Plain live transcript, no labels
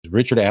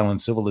Richard Allen,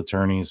 civil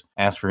attorneys,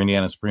 asked for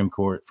Indiana Supreme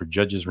Court for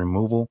judges'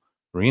 removal,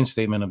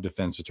 reinstatement of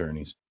defense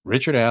attorneys.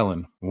 Richard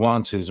Allen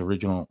wants his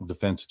original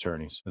defense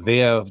attorneys. They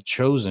have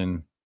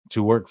chosen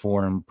to work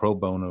for him pro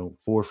bono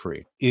for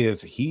free.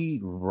 If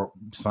he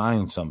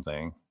signs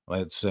something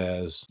that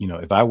says,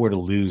 if I were to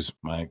lose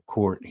my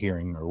court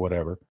hearing or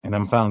whatever, and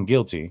I'm found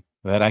guilty,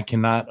 that I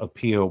cannot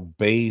appeal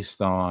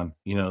based on,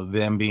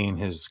 them being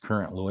his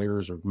current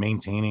lawyers or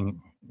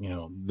maintaining,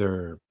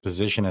 their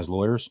position as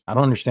lawyers. I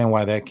don't understand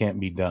why that can't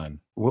be done.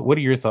 What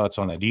are your thoughts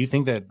on that? Do you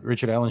think that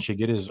Richard Allen should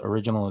get his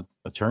original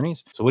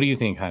attorneys? So what do you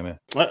think, Jaime?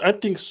 I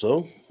think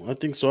so. I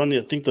think so. And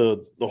I think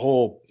the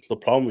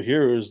problem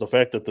here is the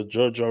fact that the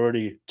judge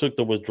already took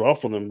the withdrawal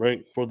from them,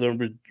 right? For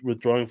them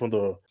withdrawing from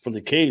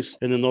the case,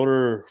 and in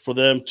order for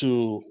them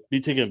to be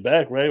taken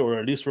back, right, or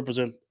at least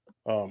represent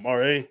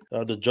RA,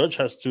 the judge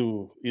has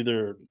to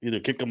either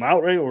kick them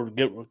out, right, or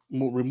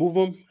remove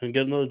them and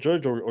get another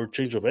judge, or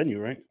change the venue,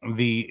 right?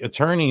 The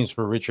attorneys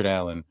for Richard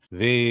Allen,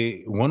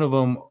 one of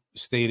them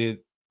stated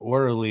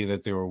orally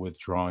that they were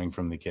withdrawing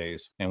from the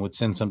case and would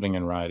send something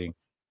in writing.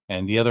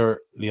 And the other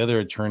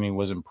attorney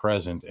wasn't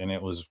present, and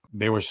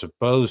they were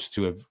supposed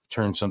to have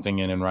turned something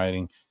in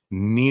writing.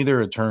 Neither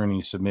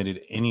attorney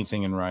submitted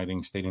anything in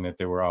writing stating that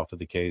they were off of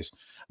the case.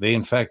 They,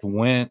 in fact,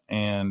 went,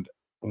 and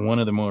one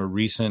of the more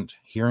recent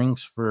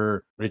hearings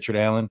for Richard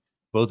Allen,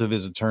 both of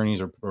his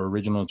attorneys or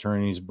original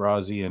attorneys,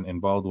 Brazzi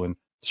and Baldwin,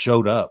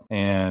 showed up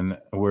and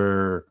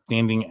were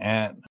standing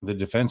at the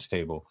defense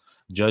table.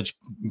 Judge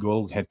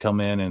Gold had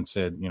come in and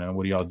said,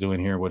 what are y'all doing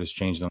here? What has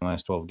changed in the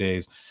last 12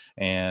 days?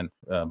 And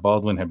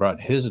Baldwin had brought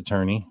his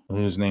attorney,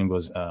 whose name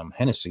was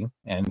Hennessy.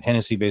 And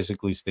Hennessy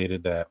basically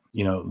stated that,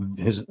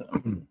 his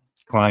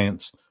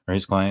client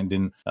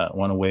didn't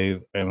want to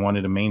waive and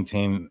wanted to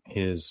maintain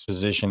his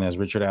position as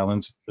Richard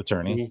Allen's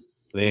attorney.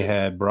 Mm-hmm. They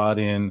had brought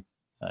in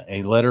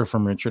a letter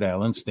from Richard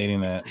Allen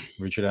stating that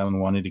Richard Allen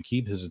wanted to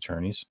keep his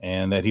attorneys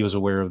and that he was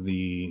aware of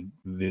the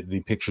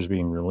pictures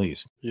being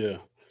released. Yeah.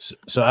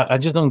 So I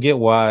just don't get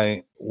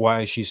why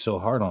she's so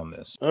hard on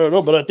this. I don't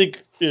know, but I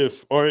think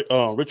if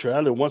Richard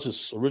Allen wants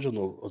his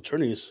original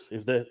attorneys,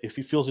 if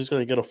he feels he's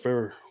going to get a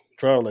fair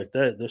trial like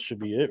that should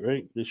be it,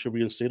 right? They should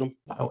reinstate him.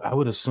 I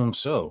would assume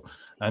so.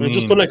 I mean,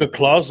 just put like a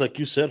clause, like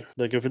you said,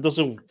 like if it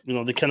doesn't,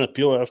 they can't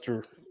appeal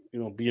after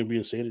being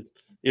reinstated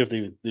if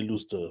they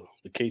lose the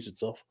case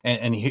itself.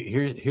 And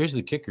here's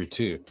the kicker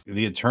too.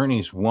 The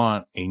attorneys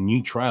want a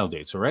new trial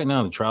date. So right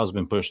now the trial's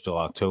been pushed till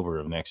October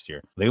of next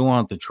year. They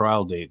want the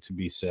trial date to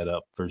be set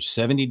up for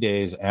 70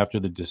 days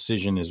after the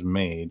decision is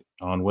made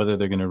on whether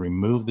they're going to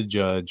remove the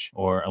judge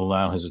or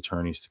allow his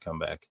attorneys to come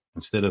back,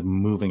 instead of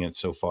moving it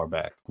so far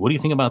back. What do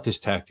you think about this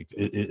tactic?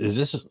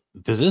 Does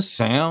this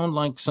sound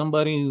like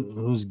somebody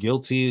who's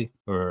guilty,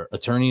 or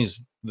attorneys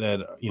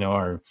that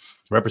are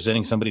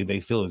representing somebody they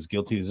feel is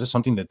guilty? Is this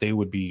something that they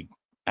would be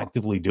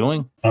actively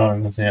doing?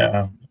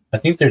 Yeah, I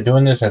think they're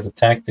doing this as a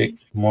tactic,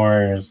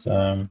 more as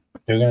they're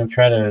going to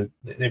try to.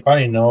 They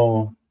probably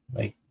know,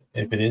 like,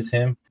 if it is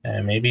him,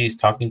 and maybe he's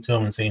talking to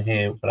him and saying,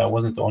 "Hey, but I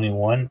wasn't the only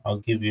one. I'll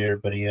give you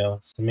everybody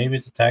else." So maybe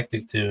it's a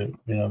tactic to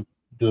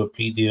do a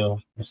plea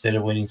deal instead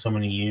of waiting so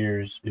many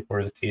years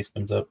before the case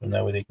comes up, and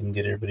that way they can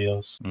get everybody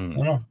else. I don't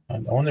know. I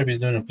wonder if he's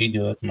doing a plea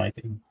deal. That's my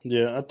thing.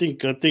 Yeah, I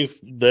think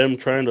them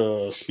trying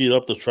to speed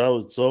up the trial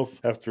itself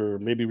after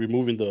maybe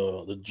removing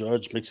the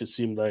judge makes it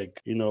seem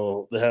like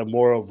they have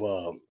more of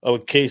a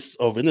case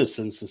of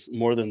innocence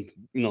more than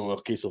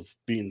a case of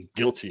being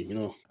guilty.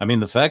 I mean,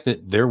 the fact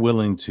that they're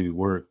willing to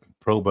work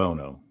pro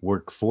bono,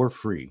 work for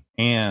free,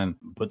 and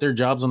put their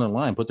jobs on the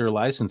line, put their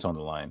license on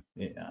the line.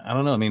 I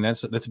don't know. I mean,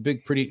 that's a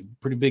pretty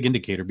big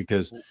indicator,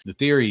 because the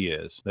theory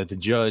is that the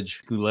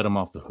judge could let them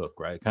off the hook,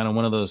 right? Kind of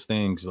one of those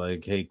things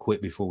like, hey,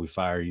 quit before we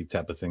fire you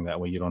type of thing. That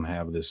way you don't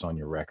have this on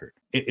your record.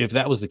 If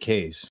that was the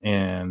case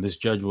and this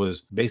judge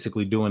was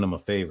basically doing them a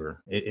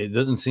favor, it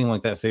doesn't seem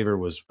like that favor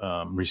was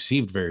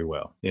received very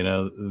well.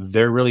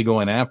 They're really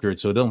going after it,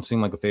 so it don't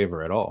seem like a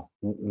favor at all.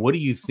 What do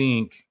you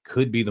think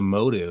could be the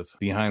motive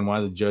behind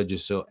why the judge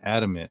is so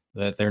adamant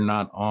that they're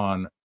not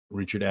on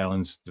Richard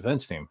Allen's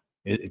defense team?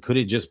 Could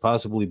it just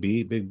possibly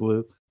be, Big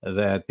Blue,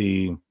 that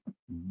the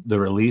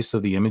release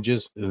of the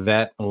images,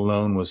 that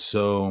alone was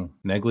so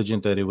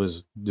negligent that it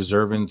was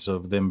deserving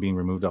of them being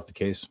removed off the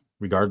case,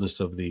 regardless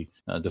of the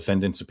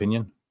defendant's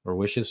opinion or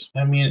wishes?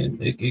 I mean,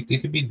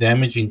 it could be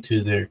damaging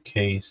to their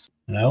case,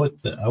 and I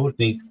would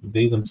think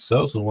they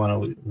themselves would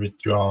want to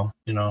withdraw.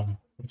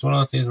 It's one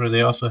of those things where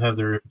they also have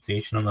their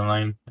reputation on the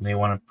line, and they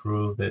want to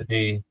prove that,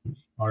 hey,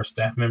 our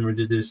staff member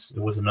did this. It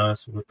wasn't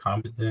us. We're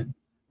competent.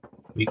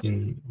 We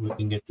can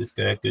get this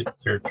guy a good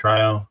third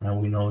trial,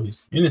 and we know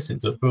he's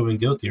innocent of proven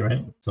guilty,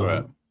 right? So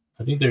right.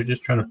 I think they're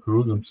just trying to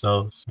prove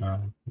themselves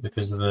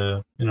because of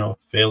the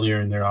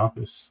failure in their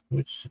office,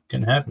 which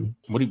can happen.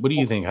 What do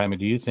you think, Jaime?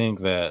 Do you think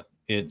that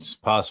it's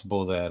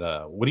possible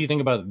that what do you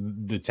think about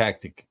the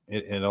tactic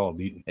at all?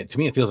 To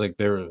me, it feels like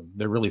they're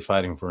really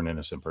fighting for an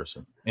innocent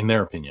person, in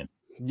their opinion.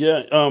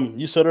 Yeah,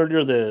 you said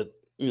earlier that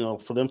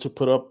for them to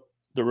put up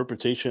their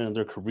reputation and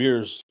their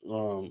careers,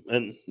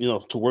 and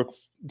to work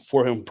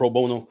for him pro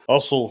bono.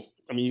 Also,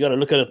 I mean, you got to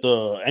look at it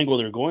the angle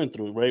they're going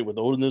through, right? With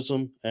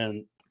Odinism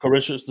and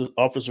corrections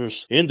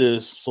officers in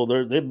this, so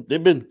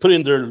they've been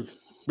putting their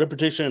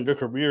reputation and their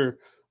career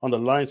on the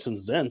line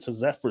since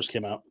that first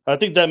came out. I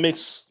think that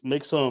makes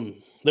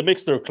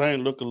their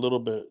client look a little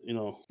bit,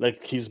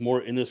 like he's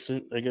more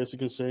innocent, I guess you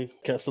can say.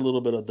 Cast a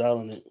little bit of doubt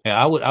on it.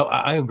 Yeah,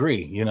 I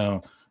agree,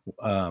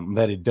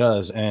 that it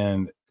does.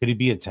 And could it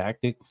be a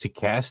tactic to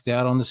cast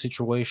doubt on the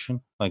situation?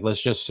 Like,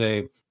 let's just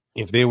say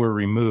if they were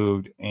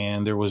removed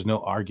and there was no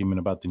argument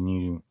about the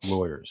new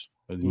lawyers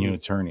or the new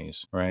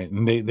attorneys, right?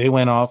 And they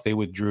went off, they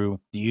withdrew.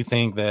 Do you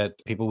think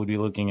that people would be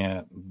looking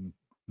at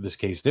this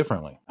case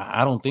differently?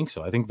 I don't think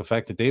so. I think the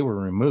fact that they were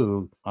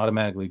removed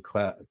automatically,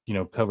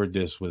 covered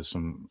this with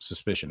some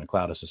suspicion, a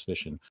cloud of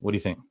suspicion. What do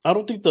you think? I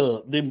don't think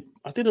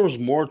I think there was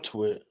more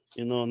to it,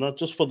 not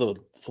just for the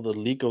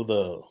leak of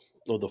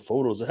the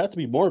photos. There had to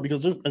be more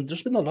because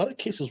there's been a lot of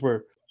cases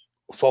where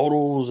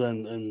photos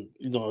and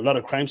a lot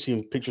of crime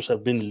scene pictures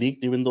have been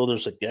leaked, even though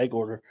there's a gag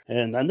order.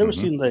 And I've never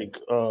seen like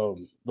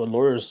the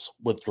lawyers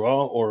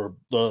withdraw or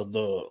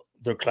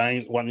their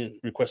client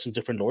requesting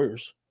different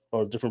lawyers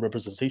or different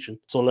representation.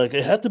 So like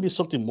it had to be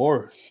something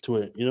more to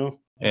it,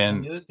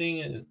 And the other thing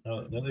is,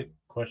 the other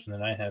question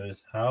that I have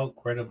is, how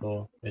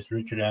credible is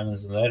Richard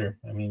Allen's letter?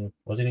 I mean,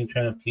 wasn't he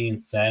trying to plead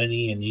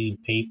insanity and needing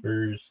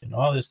papers and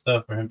all this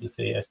stuff for him to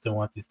say, I still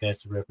want these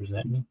guys to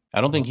represent me?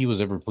 I don't think he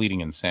was ever pleading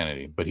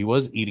insanity, but he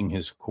was eating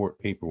his court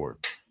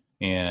paperwork.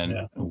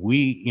 And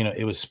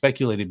it was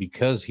speculated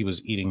because he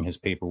was eating his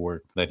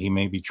paperwork that he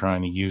may be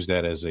trying to use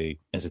that as a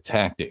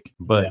tactic.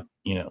 But,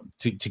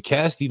 to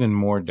cast even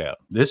more doubt,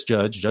 this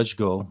Judge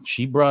Gull,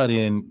 she brought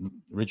in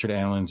Richard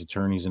Allen's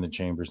attorneys in the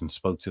chambers and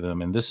spoke to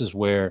them. And this is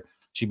where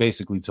she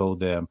basically told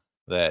them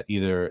that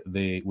either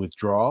they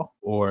withdraw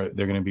or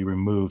they're going to be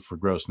removed for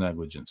gross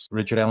negligence.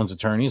 Richard Allen's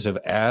attorneys have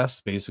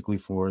asked basically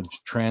for the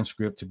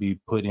transcript to be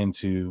put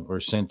into or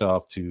sent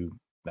off to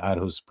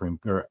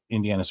the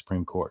Indiana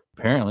Supreme Court.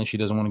 Apparently, she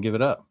doesn't want to give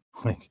it up.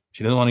 Like,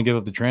 she doesn't want to give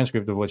up the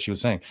transcript of what she was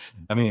saying.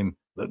 I mean,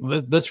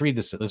 let's read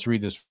this. Let's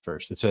read this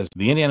first. It says,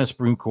 the Indiana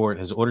Supreme Court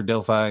has ordered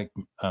Delphi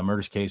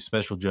murders case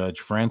special judge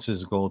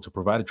Francis Gold to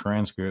provide a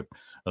transcript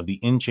of the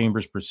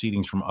in-chambers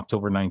proceedings from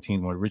October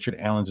 19, where Richard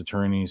Allen's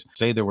attorneys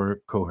say they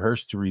were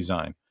coerced to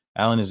resign.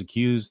 Allen is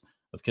accused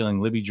of killing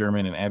Libby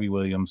German and Abby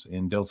Williams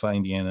in Delphi,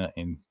 Indiana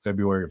in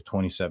February of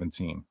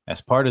 2017.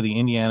 As part of the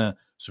Indiana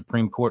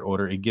Supreme Court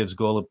order, it gives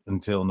Golub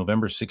until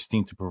November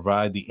 16th to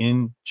provide the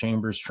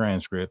in-chambers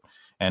transcript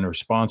and a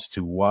response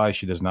to why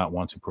she does not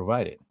want to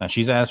provide it. Now,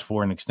 she's asked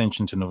for an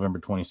extension to November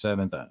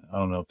 27th. I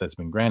don't know if that's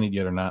been granted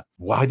yet or not.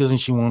 Why doesn't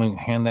she want to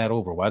hand that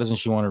over? Why doesn't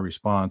she want a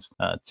response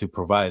to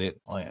provide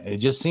it? It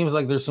just seems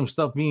like there's some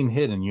stuff being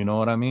hidden. You know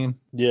what I mean?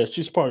 Yeah,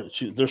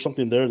 there's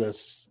something there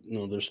that's,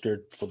 they're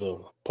scared for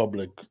the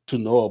public to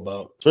know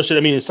about. Especially, I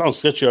mean, it sounds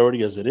sketchy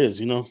already as it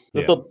is, Yeah.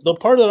 The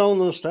part that I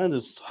don't understand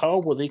is, how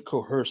were they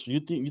coerced?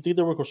 You think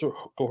they were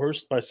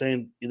coerced by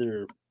saying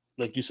either,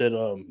 like you said,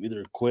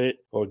 either quit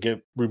or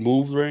get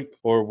removed, right?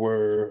 Or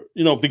were,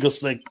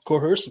 because like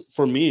coerced,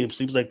 for me, it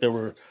seems like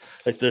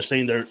they're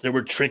saying they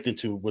were tricked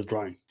into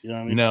withdrawing. You know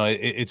what I mean? No,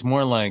 it's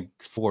more like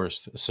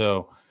forced.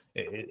 So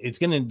it's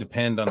going to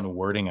depend on the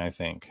wording, I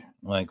think.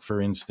 Like,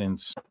 for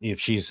instance, if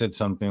she said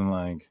something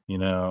like, you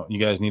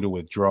guys need to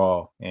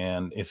withdraw,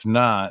 and if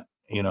not,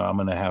 I'm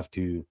going to have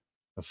to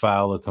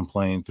file a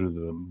complaint through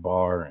the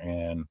bar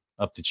and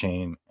up the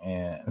chain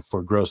and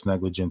for gross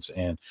negligence,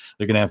 and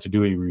they're going to have to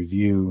do a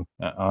review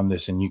on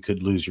this, and you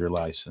could lose your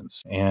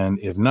license. And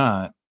if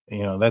not,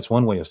 that's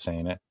one way of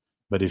saying it.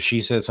 But if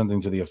she said something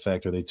to the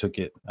effect, or they took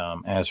it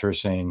as her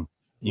saying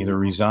either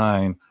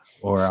resign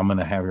or I'm going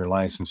to have your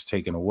license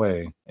taken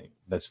away,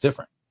 that's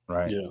different,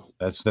 right? Yeah.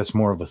 That's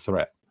more of a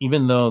threat.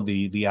 Even though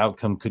the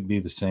outcome could be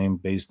the same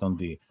based on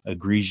the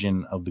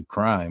egregion of the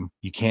crime,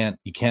 you can't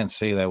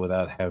say that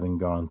without having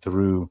gone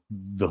through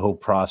the whole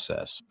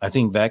process. I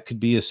think that could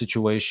be a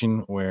situation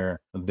where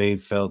they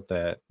felt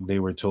that they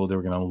were told they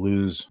were going to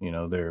lose,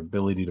 their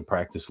ability to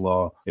practice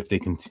law if they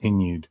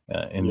continued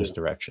in this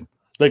direction.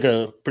 Like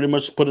pretty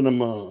much putting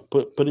them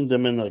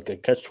in like a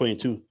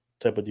catch-22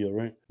 type of deal,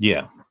 right?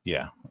 Yeah.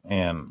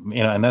 And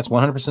and that's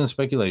 100%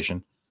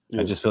 speculation.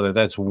 Yeah. I just feel that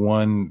that's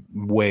one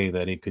way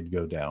that it could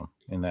go down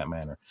in that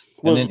manner.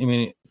 Well, and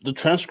then, the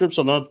transcripts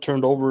are not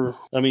turned over.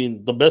 I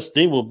mean, the best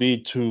thing will be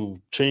to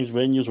change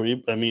venues,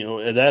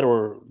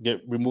 or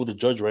remove the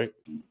judge, right?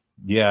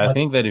 Yeah, I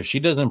think that if she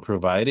doesn't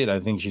provide it, I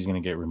think she's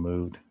going to get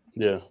removed.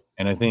 Yeah.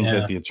 And I think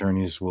that the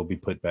attorneys will be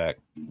put back.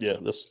 Yeah,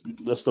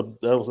 that's what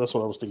I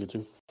was thinking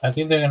too. I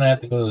think they're going to have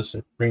to go to the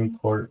Supreme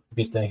Court to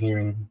get that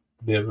hearing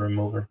to be able to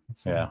remove her.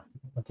 So. Yeah.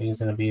 I think it's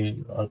going to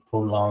be a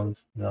prolonged,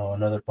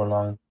 another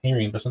prolonged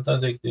hearing. But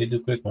sometimes they do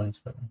quick ones.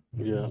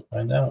 So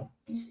find out.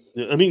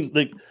 Yeah, I mean,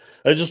 like,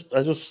 I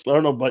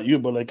don't know about you,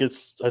 but like,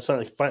 I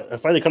find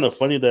it kind of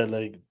funny that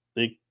like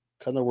they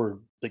kind of were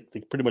like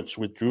they pretty much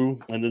withdrew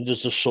and then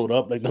just showed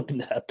up like nothing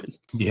happened.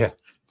 Yeah,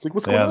 It's like,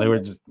 what's going Yeah, on? they were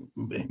just.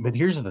 But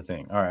here's the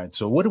thing. All right,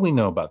 so what do we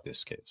know about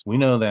this case? We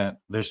know that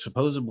there's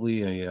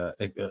supposedly a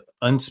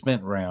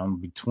unspent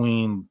round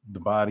between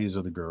the bodies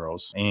of the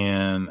girls,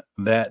 and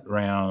that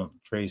round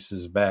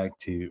traces back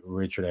to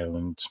Richard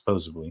Allen,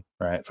 supposedly,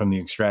 right, from the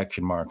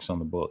extraction marks on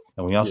the bullet.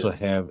 And we also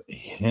have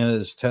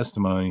his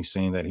testimony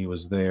saying that he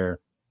was there.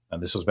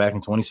 This was back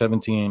in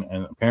 2017,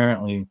 and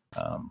apparently,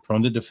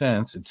 from the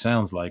defense, it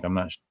sounds like, I'm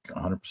not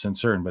 100%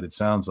 certain, but it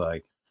sounds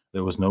like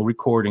there was no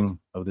recording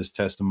of this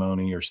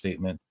testimony or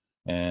statement,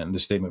 and the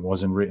statement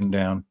wasn't written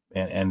down.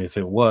 And if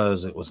it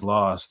was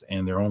lost,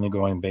 and they're only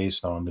going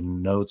based on the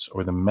notes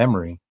or the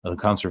memory of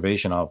the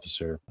conservation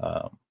officer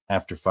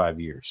after 5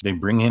 years. They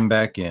bring him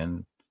back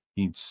in.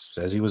 He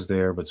says he was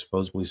there, but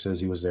supposedly says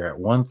he was there at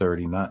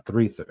 1:30, not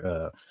 3.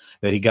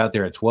 That he got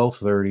there at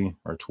 12:30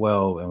 or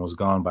 12 and was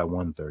gone by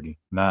 1:30,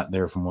 not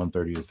there from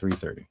 1:30 to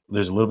 3:30.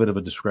 There's a little bit of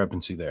a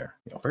discrepancy there.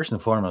 First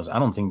and foremost, I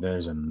don't think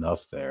there's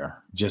enough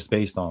there just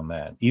based on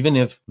that. Even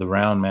if the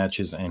round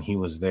matches and he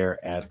was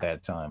there at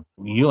that time,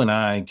 you and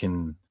I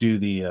can do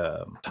the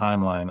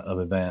timeline of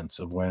events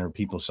of when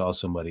people saw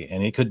somebody,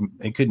 and it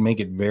could make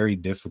it very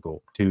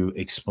difficult to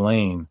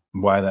explain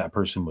why that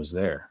person was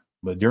there.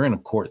 But during a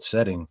court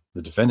setting,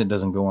 the defendant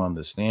doesn't go on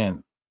the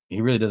stand.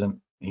 He really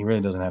doesn't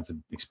have to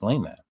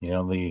explain that.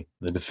 The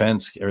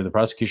defense or the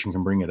prosecution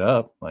can bring it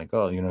up, like,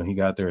 oh, he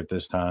got there at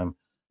this time,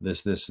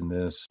 this, and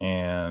this.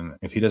 And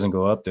if he doesn't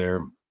go up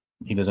there,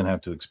 he doesn't have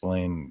to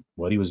explain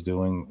what he was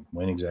doing,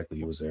 when exactly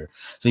he was there.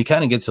 So he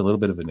kind of gets a little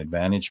bit of an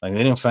advantage. Like,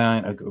 they didn't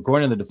find,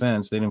 according to the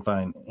defense, they didn't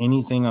find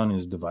anything on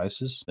his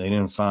devices. They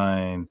didn't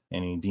find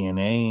any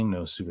DNA,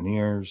 no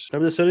souvenirs.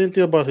 Have they said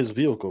anything about his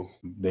vehicle?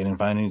 They didn't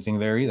find anything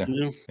there either.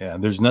 Yeah,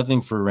 there's nothing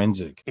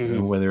forensic,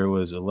 whether it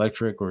was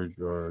electric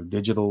or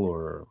digital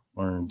or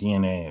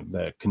DNA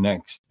that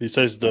connects.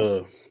 Besides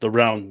the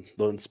round,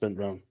 the unspent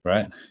round.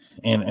 Right.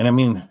 And I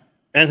mean,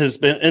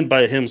 and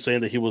by him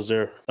saying that he was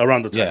there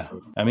around the time. Yeah,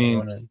 I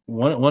mean,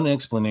 one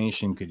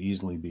explanation could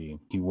easily be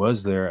he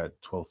was there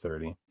at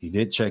 12:30. He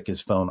did check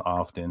his phone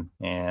often,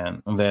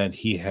 and that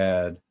he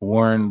had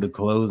worn the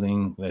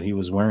clothing that he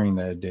was wearing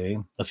that day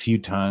a few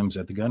times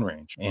at the gun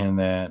range, and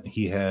that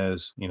he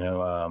has,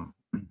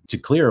 to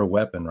clear a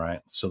weapon,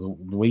 right? So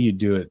the way you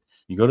do it,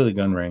 you go to the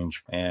gun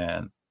range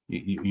and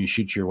you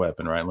shoot your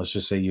weapon, right? Let's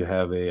just say you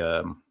have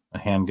a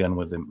handgun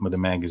with a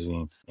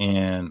magazine,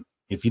 and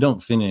if you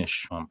don't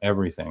finish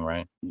everything,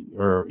 right,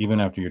 or even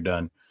after you're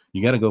done,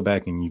 you got to go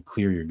back and you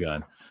clear your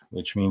gun,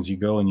 which means you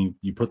go and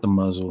you put the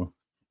muzzle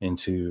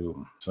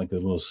into, it's like a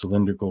little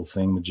cylindrical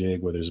thingamajig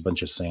where there's a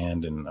bunch of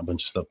sand and a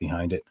bunch of stuff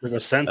behind it. Like a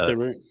center,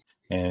 right?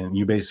 And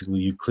you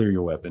clear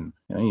your weapon,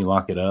 you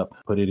lock it up,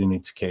 put it in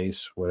its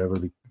case, whatever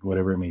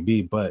it may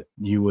be. But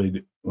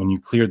when you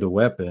clear the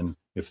weapon,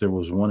 if there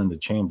was one in the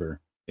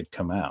chamber, it'd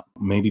come out.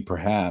 Maybe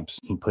perhaps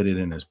he put it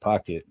in his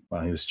pocket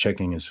while he was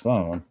checking his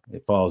phone.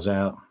 It falls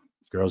out.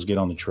 Girls get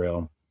on the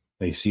trail.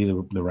 They see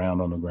the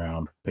round on the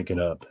ground, pick it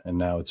up, and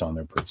now it's on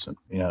their person.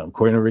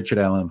 According to Richard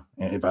Allen,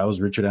 and if I was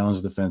Richard Allen's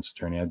defense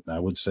attorney, I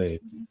would say,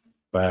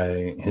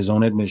 by his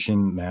own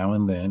admission now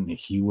and then,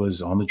 he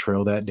was on the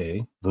trail that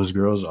day. Those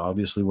girls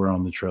obviously were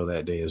on the trail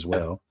that day as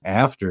well,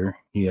 after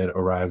he had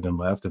arrived and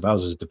left. If I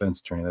was his defense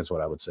attorney, that's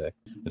what I would say.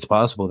 It's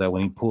possible that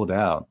when he pulled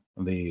out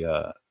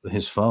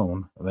his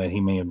phone, that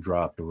he may have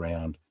dropped a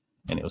round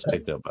and it was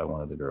picked up by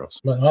one of the girls.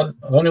 But the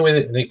only way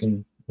that they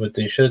can, what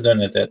they should have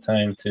done at that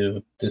time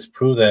to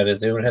disprove that,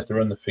 is they would have to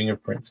run the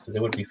fingerprints, because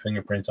there would be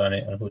fingerprints on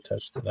it on who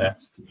touched it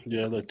last.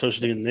 Yeah, they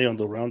touched DNA on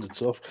the round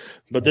itself.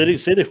 But they didn't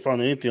say they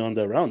found anything on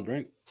that round,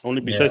 right?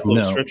 Only besides the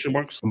extraction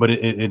marks? But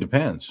it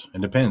depends.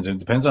 It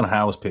depends on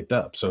how it was picked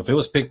up. So if it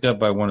was picked up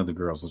by one of the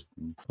girls,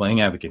 playing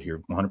advocate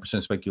here,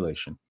 100%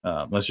 speculation.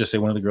 Let's just say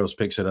one of the girls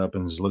picks it up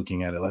and is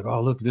looking at it like,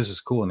 oh, look, this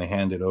is cool. And they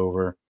hand it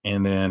over.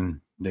 And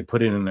then they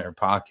put it in their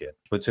pocket,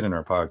 puts it in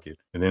her pocket.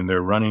 And then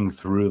they're running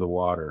through the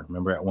water.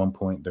 Remember, at one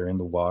point, they're in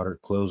the water.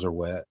 Clothes are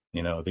wet.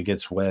 If it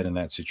gets wet in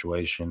that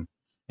situation,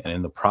 and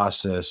in the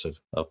process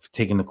of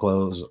taking the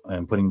clothes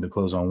and putting the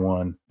clothes on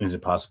one, is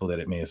it possible that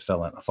it may have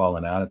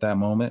fallen out at that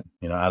moment,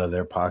 out of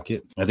their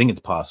pocket? I think it's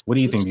possible. What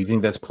do you think? Do you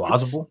think that's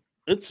plausible?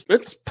 It's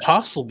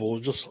possible,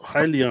 just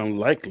highly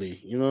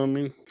unlikely. You know what I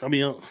mean?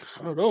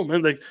 I don't know,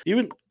 man. Like,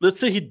 even let's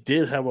say he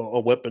did have a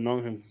weapon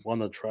on him on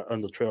the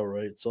trail,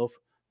 right itself.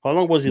 How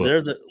long was he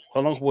there?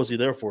 How long was he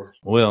there for?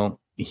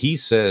 Well, he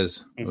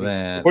says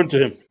that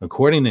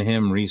according to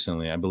him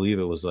recently, I believe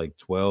it was like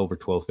 12 or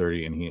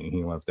 12:30, and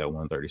he left at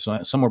 1:30.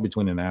 So somewhere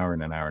between an hour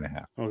and an hour and a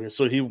half. Okay,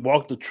 so he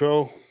walked the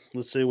trail,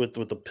 let's say with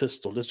a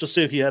pistol. Let's just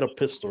say he had a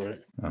pistol, right?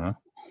 Uh-huh.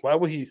 Why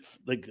would he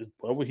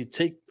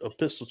take a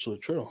pistol to a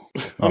trail?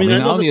 I mean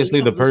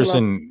obviously the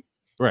person,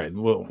 right?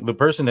 Well, the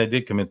person that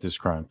did commit this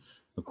crime,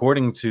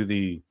 according to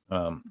the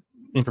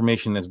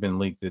information that's been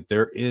leaked, that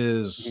there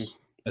is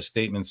a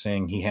statement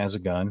saying he has a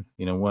gun.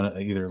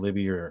 Either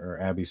Libby or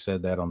Abby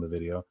said that on the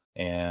video,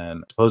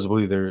 and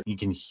supposedly you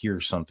can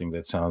hear something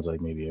that sounds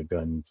like maybe a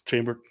gun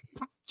chambered.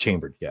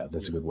 Yeah,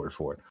 that's a good word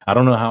for it. I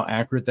don't know how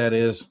accurate that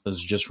is.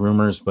 It's just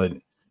rumors, but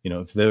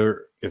if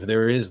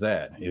there is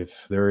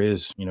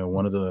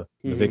one of the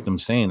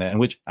victims saying that, and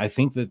which I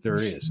think that there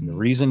is, and the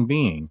reason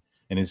being,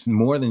 and it's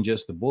more than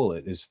just the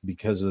bullet, is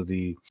because of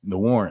the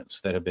warrants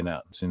that have been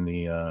out. It's in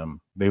the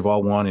they've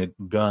all wanted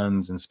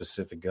guns and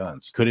specific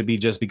guns. Could it be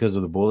just because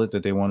of the bullet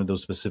that they wanted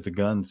those specific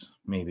guns?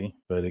 Maybe,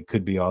 but it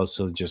could be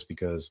also just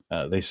because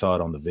they saw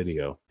it on the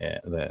video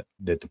that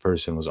the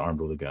person was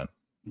armed with a gun.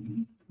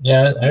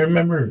 Yeah, I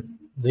remember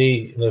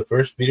the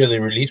first video they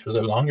released was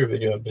a longer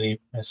video, I believe.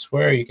 I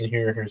swear you can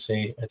hear her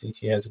say, "I think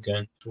she has a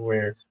gun." I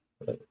swear,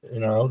 but, that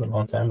was a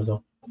long time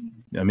ago.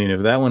 I mean,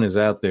 if that one is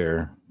out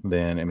there,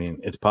 then I mean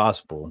it's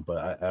possible,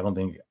 but I don't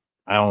think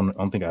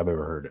I've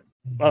ever heard it.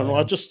 I don't know.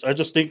 I just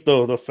think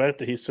though the fact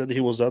that he said that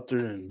he was out there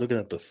and looking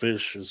at the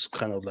fish is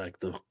kind of like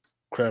the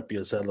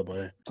crappiest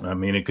alibi. I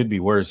mean, it could be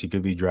worse. He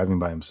could be driving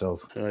by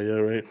himself. Yeah,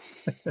 right.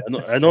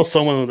 I know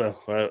someone that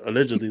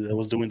allegedly that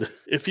was doing that.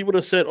 If he would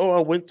have said, "Oh,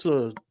 I went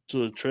to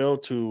a trail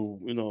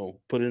to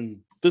put in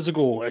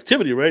physical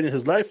activity right in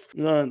his life,"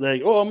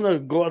 like, "Oh, I'm gonna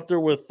go out there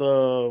with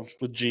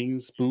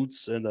jeans,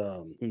 boots, and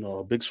a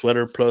big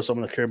sweater. Plus, I'm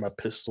gonna carry my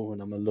pistol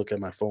and I'm gonna look at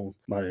my phone.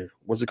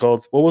 What's it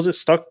called? What was it?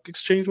 Stock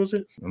exchange? Was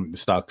it?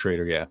 Stock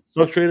trader, yeah.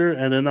 Stock trader.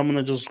 And then I'm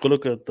gonna just go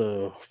look at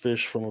the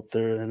fish from up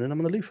there, and then I'm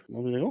gonna leave."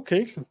 I'll be like,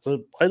 "Okay,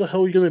 but why the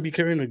hell are you gonna be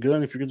carrying a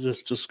gun if you're gonna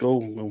just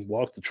go and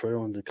walk the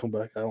trail and then come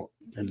back out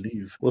and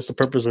leave? What's the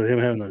purpose of him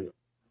having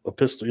a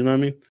pistol? You know what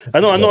I mean?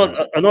 I know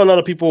a lot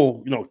of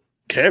people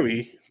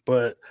carry."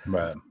 But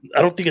right.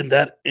 I don't think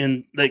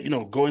going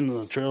on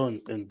the trail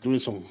and doing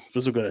some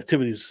physical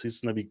activities,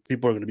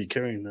 people are gonna be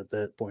carrying at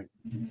that point.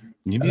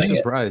 You'd be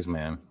surprised,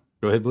 man.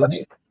 Go ahead, Blue.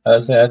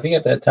 I think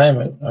at that time,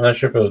 I'm not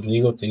sure if it was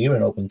legal to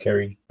even open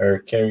carry or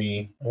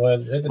carry.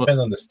 Well, it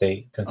depends on the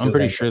state. I'm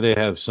pretty sure they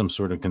have some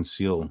sort of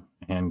concealed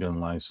handgun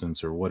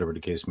license or whatever the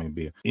case may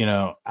be.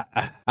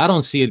 I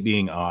don't see it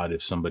being odd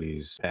if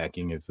somebody's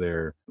packing if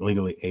they're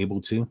legally able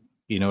to.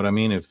 You know what I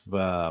mean? If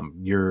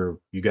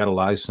you got a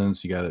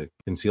license, you got a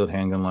concealed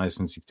handgun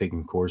license, you've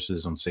taken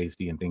courses on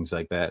safety and things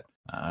like that,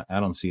 I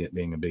don't see it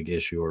being a big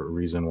issue or a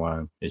reason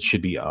why it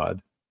should be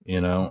odd.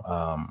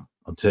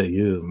 I'll tell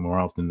you, more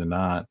often than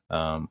not,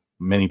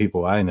 many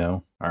people I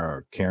know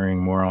are carrying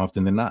more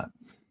often than not.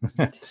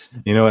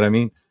 You know what I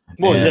mean?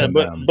 Well, yeah,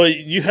 but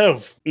you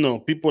have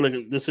people like,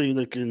 let's say,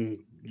 like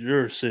in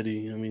your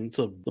city. I mean,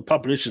 the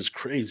population is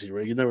crazy,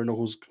 right? You never know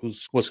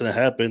what's going to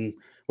happen,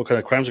 what kind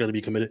of crimes are going to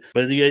be committed.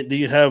 But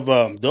you have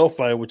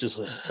Delphi, which is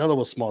a hell of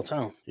a small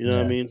town. You know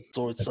what I mean?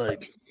 So it's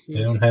like,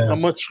 how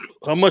much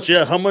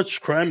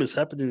crime is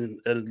happening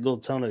at a little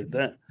town like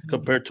that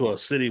compared to a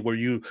city where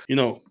you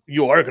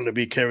are going to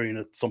be carrying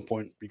at some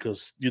point,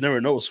 because you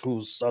never know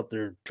who's out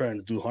there trying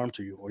to do harm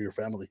to you or your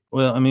family.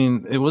 Well, I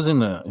mean, it was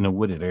in a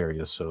wooded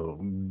area,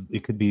 so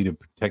it could be to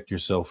protect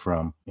yourself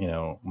from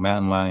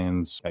mountain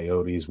lions,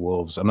 coyotes,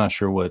 wolves. I'm not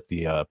sure what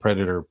the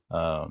predator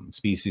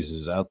species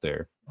is out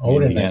there.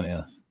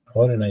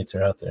 Odinites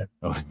are out there.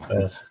 One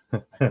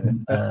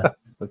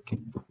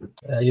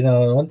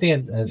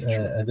thing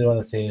I do want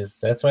to say is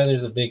that's why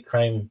there's a big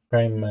crime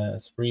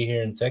spree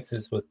here in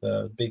Texas with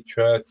big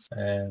trucks,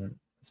 and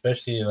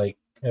especially like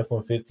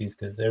F-150s,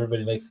 because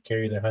everybody likes to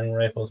carry their hunting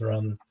rifles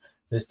around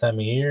this time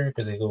of year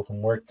because they go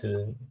from work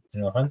to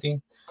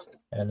hunting,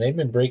 and they've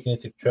been breaking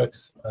into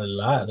trucks a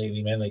lot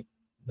lately, man.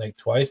 Like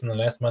twice in the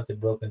last month, they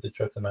broke into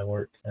trucks at my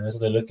work, and that's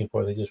what they're looking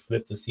for. They just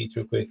flip the seat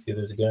real quick, see if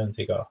there's a gun, and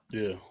take off.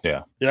 Yeah.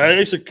 I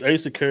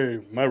used to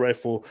carry my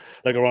rifle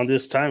like around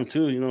this time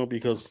too,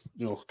 because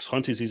it's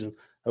hunting season.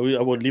 I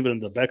would leave it in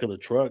the back of the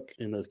truck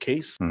in the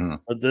case,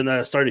 but then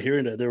I started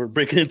hearing that they were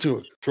breaking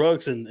into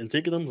trucks and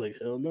taking them. Like,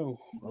 hell no,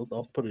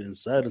 I'll put it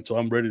inside until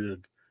I'm ready to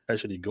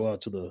actually go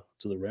out to the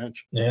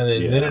ranch. Yeah,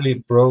 they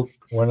literally broke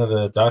one of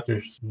the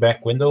doctor's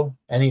back window,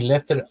 and he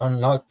left it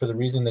unlocked for the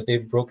reason that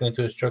they've broken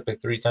into his truck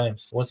like 3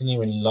 times. It wasn't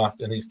even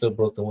locked, and they still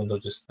broke the window.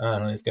 Just, I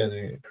don't know, these guys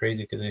are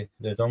crazy because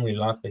they're normally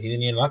locked, but he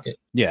didn't even lock it.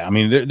 Yeah, I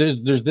mean,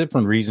 there's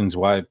different reasons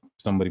why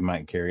somebody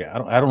might carry.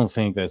 I don't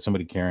think that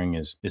somebody carrying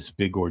is a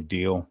big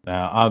ordeal.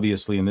 Now,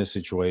 obviously, in this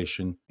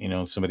situation,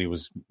 somebody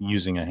was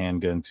using a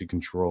handgun to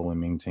control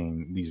and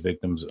maintain these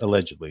victims,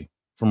 allegedly.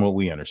 From what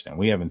we understand,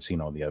 we haven't seen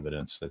all the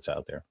evidence that's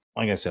out there.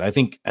 Like I said, I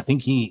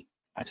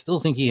still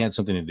think he had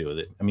something to do with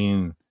it. I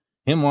mean,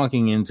 him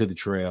walking into the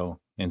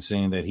trail and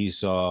saying that he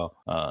saw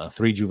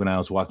 3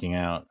 juveniles walking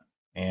out,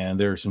 and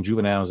there are some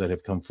juveniles that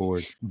have come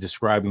forward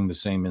describing the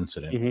same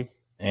incident.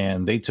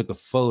 And they took a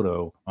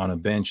photo on a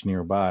bench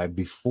nearby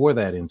before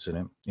that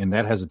incident, and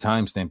that has a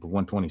timestamp of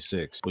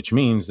 1:26, which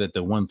means that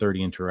the 1:30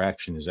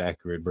 interaction is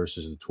accurate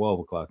versus the 12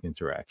 o'clock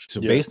interaction.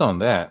 So based on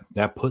that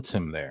puts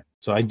him there.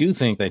 So I do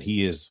think that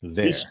he is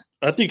there.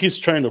 I think he's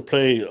trying to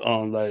play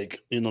on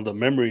the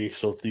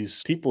memories of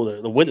these people,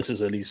 the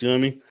witnesses at least. You know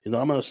what I mean?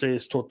 I'm gonna say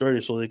it's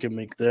 12:30 so they can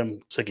make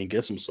them second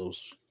guess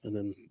themselves, and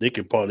then they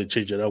can probably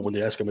change it out when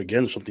they ask him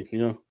again or something.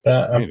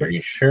 I'm pretty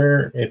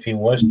sure if he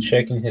was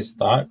checking his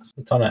stocks,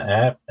 it's on an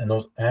app, and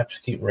those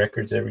apps keep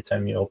records every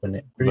time you open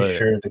it. Pretty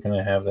sure they're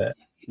gonna have that.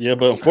 Yeah,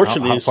 but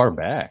unfortunately, how far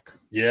back?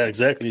 Yeah,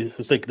 exactly.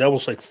 It's like that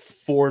was like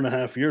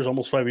 4.5 years,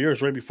 almost 5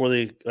 years, right before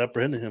they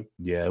apprehended him.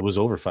 Yeah, it was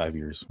over 5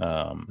 years.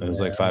 It was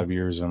like Yeah. 5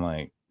 years and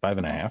like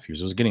 5.5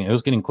 years. It was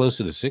getting close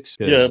to the 6.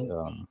 Yeah,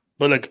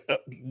 but like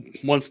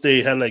once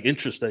they had like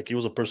interest, like he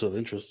was a person of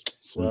interest.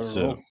 So I don't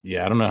know.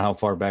 Yeah, I don't know how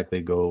far back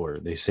they go or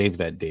they save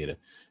that data.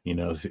 You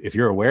know, if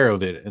you're aware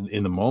of it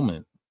in the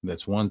moment,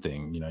 that's one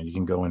thing. You know, you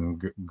can go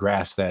and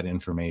grasp that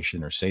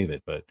information or save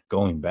it. But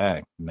going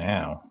back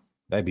now,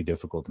 that'd be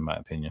difficult in my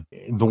opinion.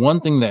 The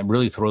one thing that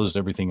really throws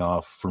everything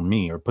off for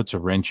me or puts a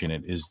wrench in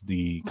it is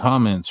the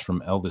comments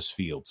from Elvis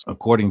Fields.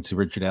 According to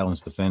Richard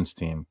Allen's defense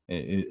team,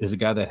 is a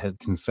guy that had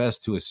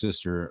confessed to his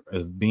sister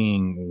as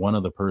being one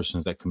of the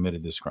persons that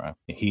committed this crime.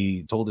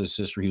 He told his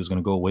sister he was going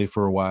to go away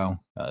for a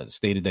while,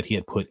 stated that he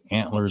had put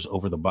antlers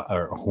over the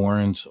or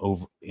horns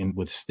over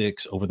with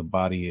sticks over the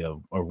body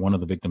of or one of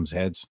the victims'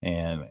 heads.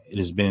 And it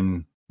has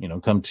been,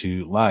 come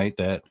to light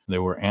that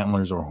there were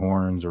antlers or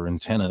horns or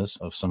antennas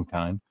of some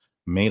kind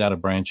made out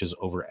of branches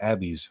over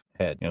Abby's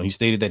head. He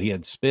stated that he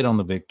had spit on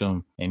the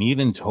victim and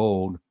even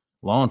told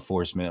law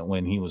enforcement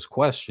when he was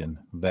questioned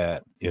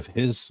that if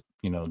his,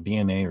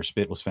 DNA or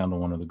spit was found on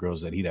one of the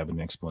girls, that he'd have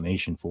an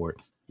explanation for it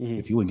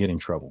if he would get in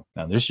trouble.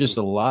 Now, there's just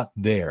a lot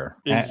there.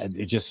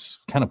 It just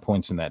kind of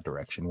points in that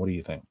direction. What do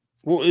you think?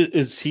 Well,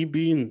 is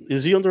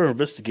he under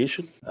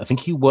investigation? I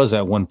think he was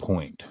at one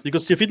point.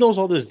 Because if he knows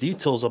all these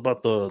details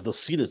about the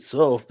scene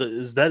itself,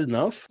 is that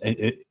enough?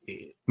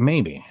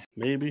 Maybe.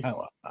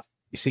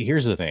 You see,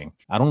 here's the thing.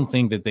 I don't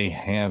think that they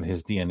have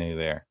his DNA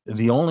there.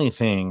 The only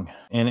thing,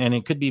 and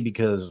it could be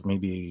because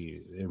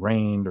maybe it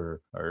rained or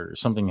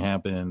something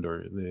happened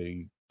or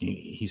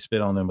he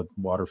spit on them with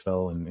water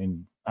fell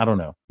and I don't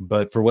know.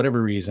 But for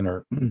whatever reason,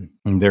 or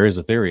there is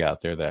a theory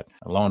out there that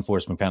law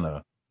enforcement kind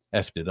of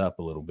effed it up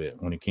a little bit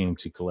when it came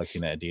to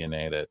collecting that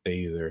DNA, that they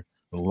either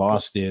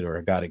lost it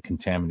or got it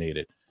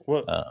contaminated.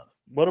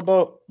 What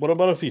about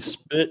if he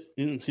spit?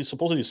 He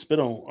supposedly spit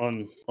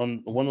on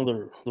one of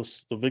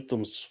the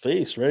victim's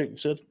face, right? You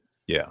said.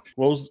 Yeah.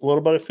 What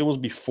about if it was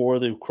before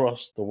they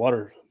crossed the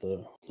water?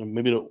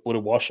 Maybe would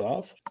it wash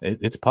off?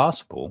 It's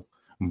possible,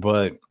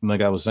 but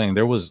like I was saying,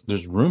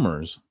 there's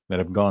rumors that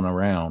have gone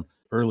around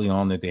early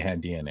on that they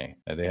had DNA.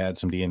 That they had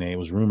some DNA. It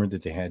was rumored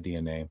that they had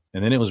DNA,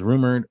 and then it was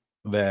rumored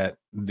that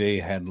they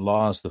had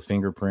lost the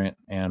fingerprint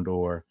and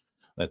or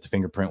that the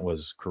fingerprint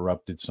was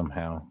corrupted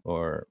somehow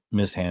or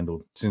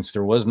mishandled. Since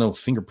there was no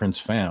fingerprints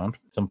found,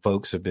 some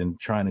folks have been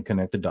trying to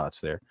connect the dots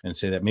there and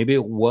say that maybe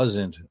it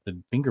wasn't the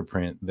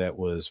fingerprint that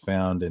was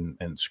found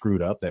and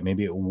screwed up, that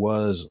maybe it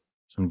was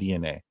some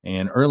DNA.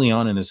 And early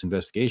on in this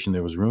investigation,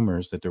 there was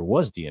rumors that there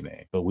was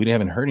DNA, but we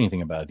haven't heard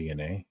anything about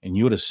DNA. And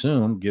you would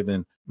assume,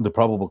 given the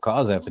probable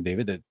cause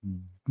affidavit, that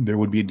there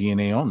would be a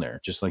DNA on there,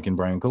 just like in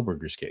Brian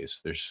Koberger's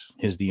case. There's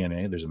his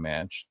DNA, there's a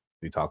match.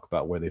 They talk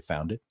about where they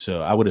found it.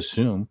 So I would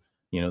assume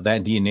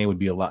that DNA would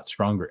be a lot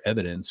stronger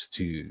evidence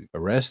to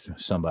arrest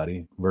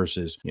somebody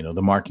versus,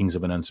 the markings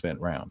of an unspent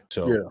round.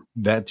 So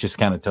that just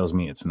kind of tells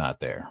me it's not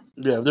there.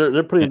 Yeah,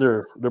 they're putting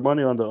their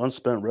money on the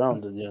unspent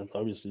round, and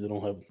obviously they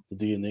don't have the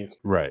DNA.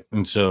 Right.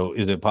 And so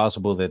is it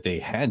possible that they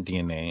had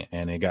DNA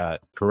and it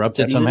got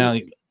corrupted somehow?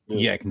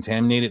 Yeah,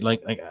 contaminated.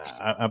 Like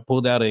I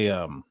pulled out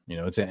a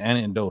it's an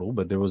anecdotal,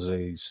 but there was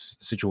a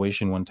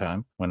situation one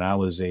time when I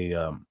was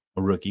a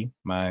rookie.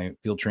 My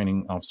field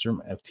training officer,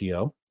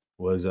 FTO,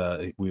 was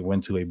we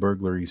went to a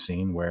burglary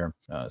scene where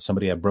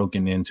somebody had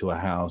broken into a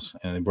house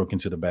and they broke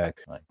into the back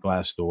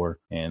glass door,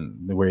 and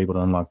they were able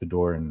to unlock the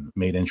door and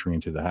made entry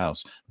into the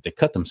house. But they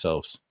cut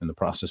themselves in the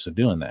process of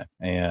doing that.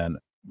 And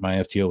my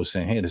FTO was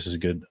saying, hey, this is a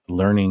good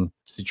learning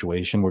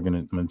situation. I'm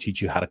going to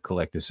teach you how to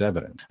collect this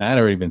evidence. I had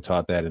already been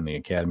taught that in the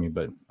academy,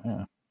 but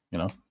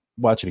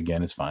watch it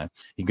again. It's fine.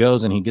 He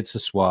goes and he gets the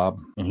swab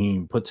and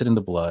he puts it in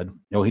the blood.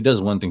 He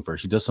does one thing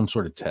first. He does some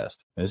sort of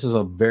test. And this is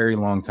a very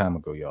long time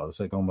ago, y'all.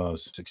 It's like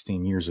almost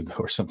 16 years ago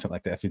or something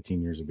like that,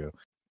 15 years ago.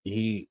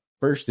 He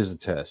first is a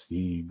test.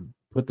 He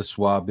put the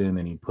swab in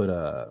and he put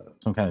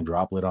some kind of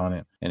droplet on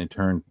it and it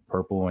turned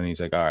purple. And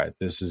he's like, all right,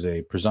 this is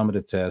a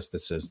presumptive test that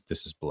says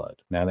this is blood.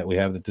 Now that we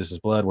have that this is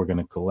blood, we're going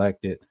to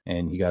collect it.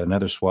 And he got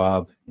another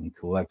swab and he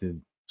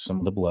collected some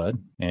of the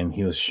blood. And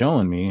he was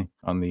showing me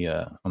on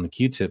the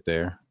Q-tip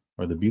there,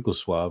 or the buccal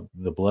swab,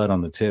 the blood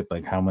on the tip,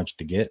 like how much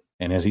to get.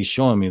 And as he's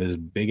showing me, this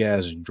big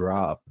ass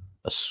drop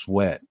of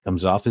sweat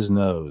comes off his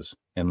nose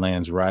and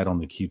lands right on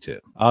the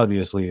Q-tip.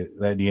 Obviously,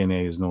 that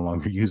DNA is no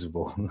longer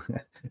usable.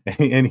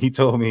 And he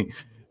told me,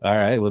 all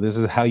right, well, this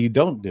is how you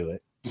don't do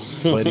it.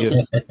 But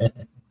if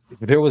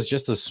there was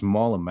just a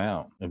small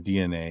amount of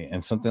DNA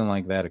and something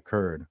like that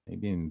occurred,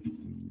 they'd be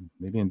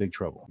in big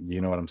trouble.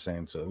 You know what I'm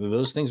saying? So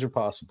those things are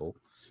possible.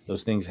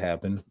 Those things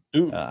happen.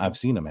 I've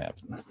seen them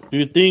happen. Do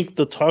you think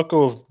the talk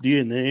of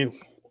DNA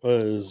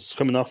was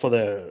coming off of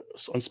that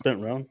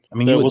unspent round? I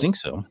mean, you would think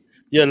so.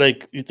 Yeah,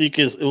 like you think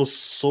it was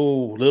so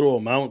little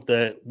amount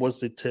that once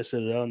they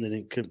tested it out, and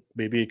then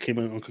maybe it came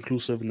in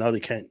inconclusive, and now they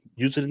can't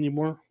use it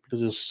anymore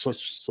because it's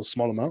such a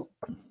small amount.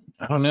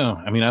 I don't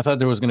know. I mean, I thought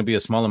there was going to be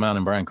a small amount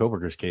in Brian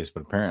Koberger's case,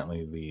 but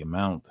apparently the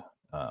amount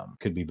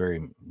could be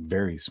very,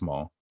 very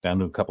small. down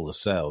to a couple of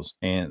cells.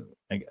 And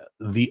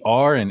the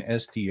R and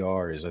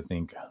STR is, I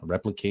think,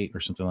 replicate or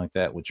something like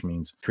that, which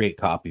means create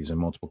copies and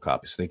multiple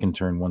copies. So they can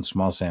turn one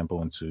small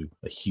sample into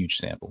a huge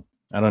sample.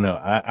 I don't know.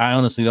 I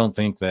honestly don't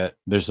think that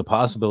there's the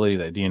possibility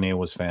that DNA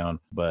was found,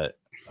 but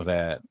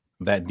that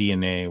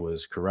DNA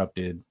was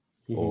corrupted,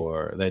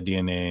 or that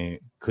DNA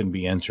couldn't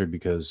be entered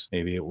because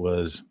maybe it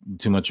was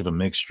too much of a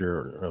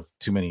mixture of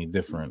too many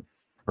different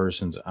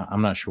persons.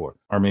 I'm not sure.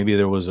 Or maybe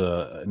there was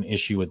an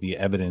issue with the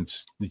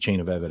evidence, the chain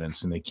of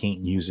evidence, and they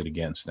can't use it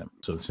against them.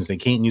 So since they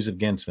can't use it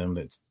against them,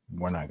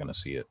 we're not going to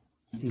see it.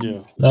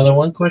 Yeah. Now, the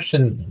one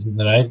question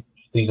that I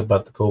think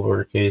about the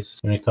Kohberger case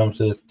when it comes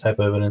to this type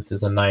of evidence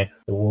is a knife,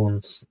 the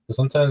wounds. Because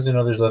sometimes,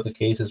 there's other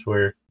cases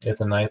where if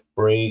the knife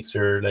breaks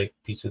or like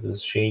piece of the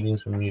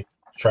shavings from you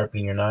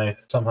sharpening your knife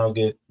somehow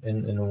get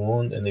in the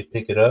wound and they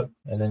pick it up,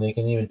 and then they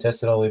can even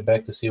test it all the way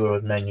back to see where it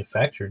was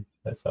manufactured.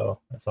 That's how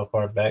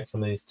far back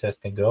some of these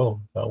tests can go.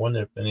 So I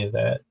wonder if any of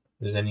that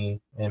there's any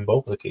in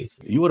both of the cases.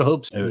 You would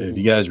hope so. If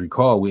you guys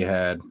recall, we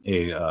had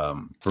a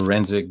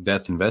forensic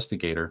death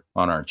investigator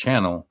on our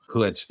channel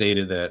who had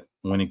stated that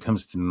when it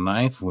comes to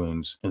knife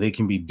wounds, they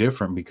can be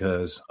different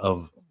because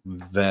of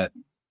that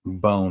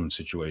bone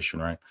situation,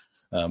 right?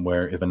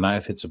 Where if a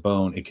knife hits a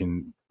bone, it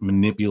can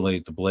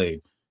manipulate the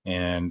blade,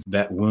 and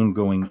that wound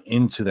going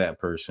into that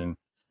person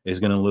is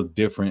going to look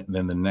different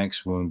than the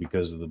next wound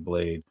because of the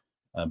blade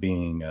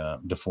being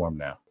deformed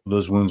now.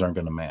 Those wounds aren't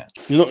going to match.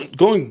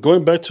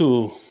 Going back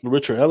to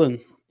Richard Allen,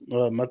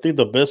 I think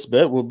the best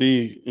bet will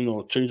be,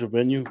 change of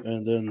venue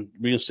and then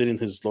reinstating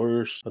his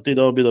lawyers. I think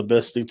that would be the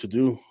best thing to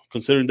do,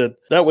 considering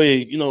that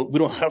way, we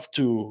don't have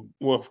to,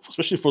 well,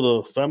 especially for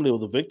the family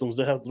of the victims,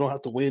 they don't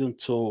have to wait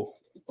until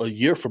a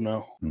year from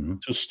now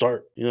to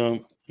start.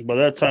 By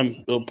that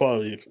time, they'll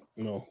probably,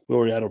 we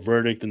already had a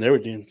verdict and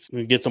everything,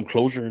 and get some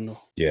closure.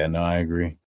 Yeah, no, I agree.